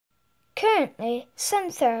Currently,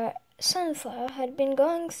 Sunflower had been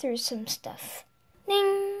going through some stuff.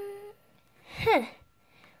 Ding! Huh.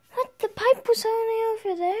 What? The pipe was only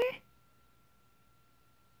over there?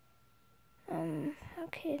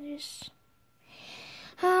 Okay, there's...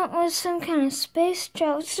 it was some kind of space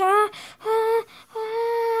travel.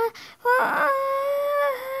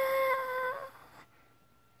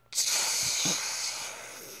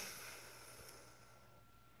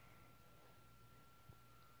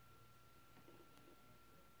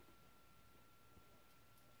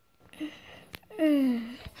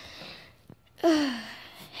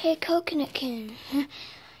 Hey, Coconut Can. Do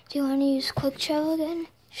you want to use quick travel again?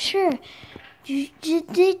 Sure. The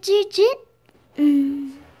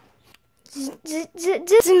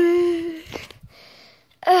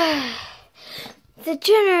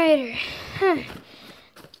generator.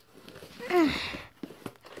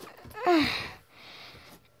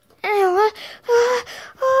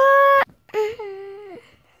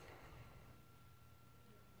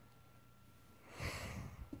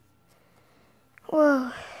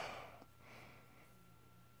 Whoa.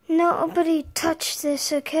 Nobody touch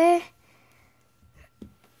this, okay?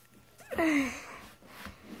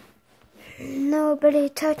 Nobody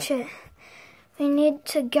touch it. We need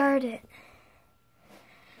to guard it.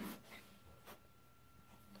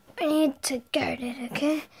 We need to guard it,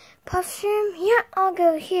 okay? Puffroom? Yeah, I'll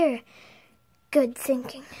go here. Good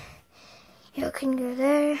thinking. You can go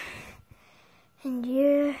there. And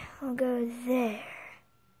you will go there.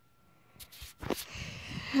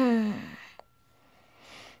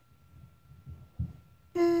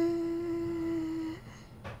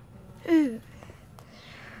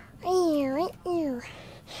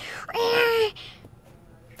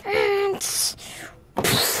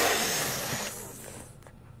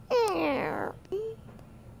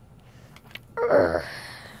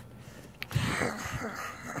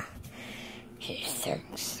 He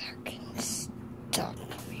thinks I can stop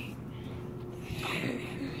me.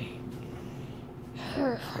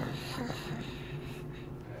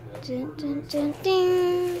 Dun, dun, dun,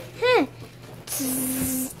 ding. Huh.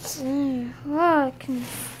 Oh, I can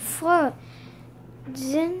float.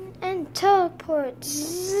 Zin and teleport.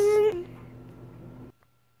 Zin.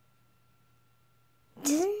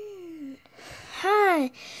 Zin.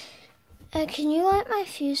 Hi. Can you light my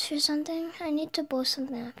fuse for something? I need to blow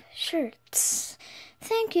something up. Sure.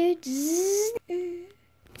 Thank you.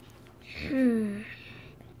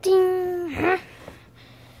 Ding. Huh.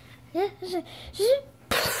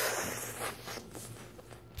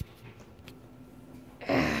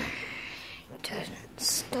 Doesn't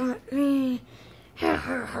stop me.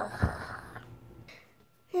 I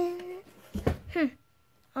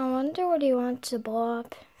wonder what he wants to blow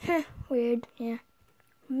up. Weird, yeah.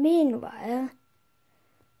 Meanwhile...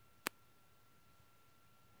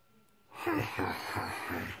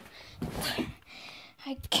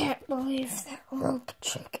 I can't believe that rope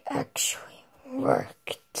trick actually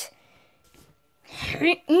worked.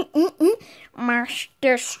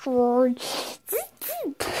 Master Sword.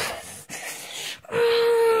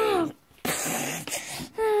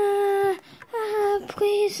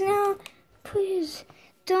 Please, no. Please,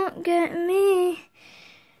 don't get me.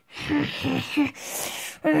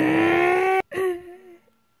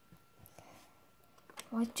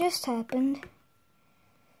 What just happened?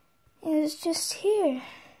 It was just here.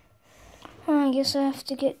 Well, I guess I have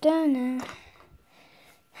to get down now.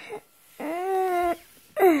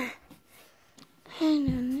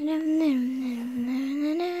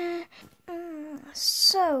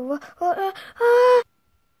 So,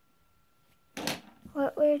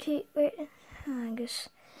 where'd he, I guess,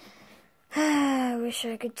 I wish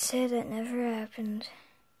I could say that never happened.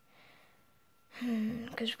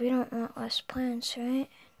 Because we don't want less plants, right?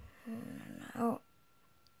 No.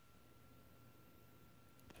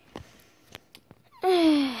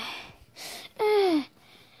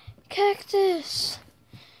 Cactus,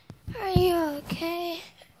 are you okay?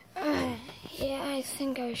 Yeah, I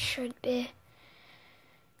think I should be.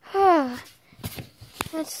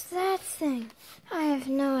 What's that thing? I have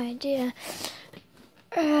no idea.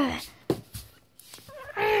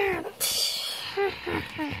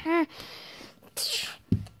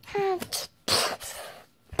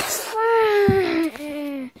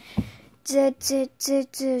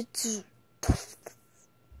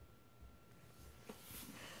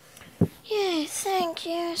 Yay, thank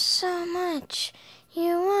you so much.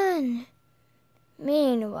 You won.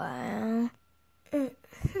 Meanwhile...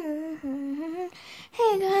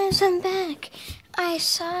 Hey guys, I'm back. I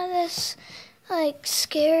saw this, like,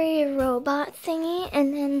 scary robot thingy,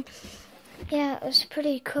 and then, yeah, it was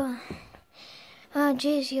pretty cool. Oh,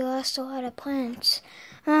 geez, you lost a lot of plants.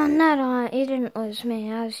 Not on. You didn't lose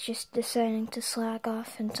me. I was just deciding to slack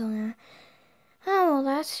off until now. Oh, well,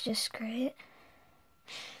 that's just great.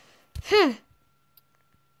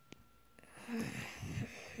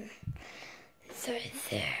 It's right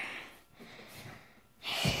there.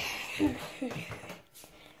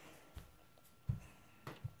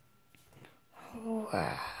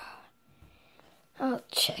 Wow. I'll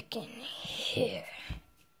check in here.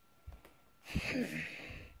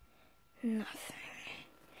 Nothing.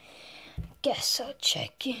 Guess I'll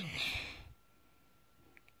check in.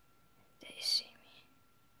 They see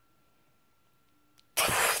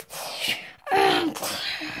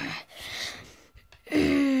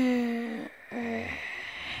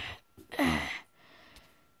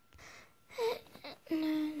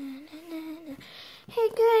Hey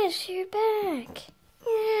guys, you're back.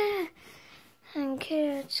 Yeah.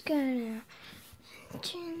 Okay, let's go now.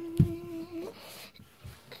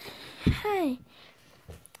 Hi.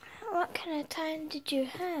 What kind of time did you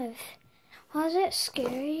have? Was it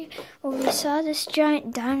scary? Well, we saw this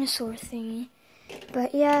giant dinosaur thingy.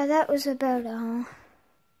 But yeah, that was about all.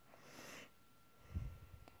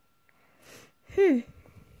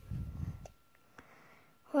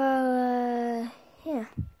 Well, yeah.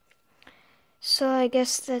 So I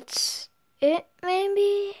guess that's it,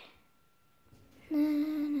 maybe?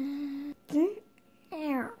 I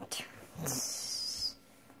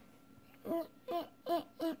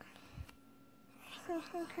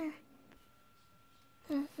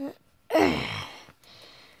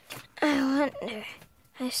wonder.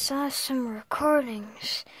 I saw some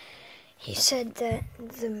recordings. He said that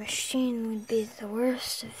the machine would be the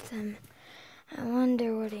worst of them. I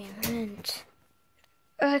wonder what he meant.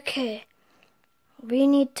 Okay. We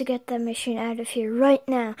need to get that machine out of here right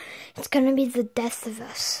now. It's gonna be the death of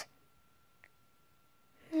us.